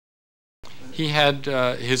He had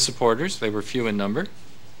his supporters. They were few in number,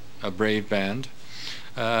 a brave band.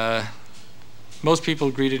 Most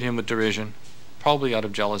people greeted him with derision, probably out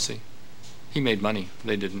of jealousy. He made money.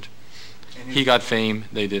 They didn't. He got fame.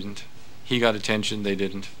 They didn't. He got attention. They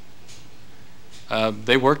didn't.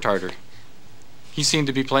 They worked harder. He seemed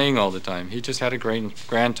to be playing all the time. He just had a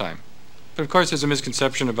grand time. But of course, there's a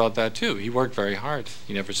misconception about that too. He worked very hard.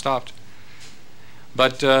 He never stopped.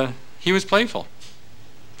 But he was playful,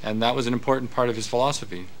 and that was an important part of his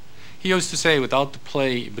philosophy. He used to say, without the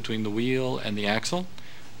play between the wheel and the axle,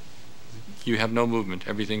 you have no movement.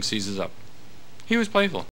 Everything seizes up. He was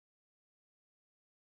playful.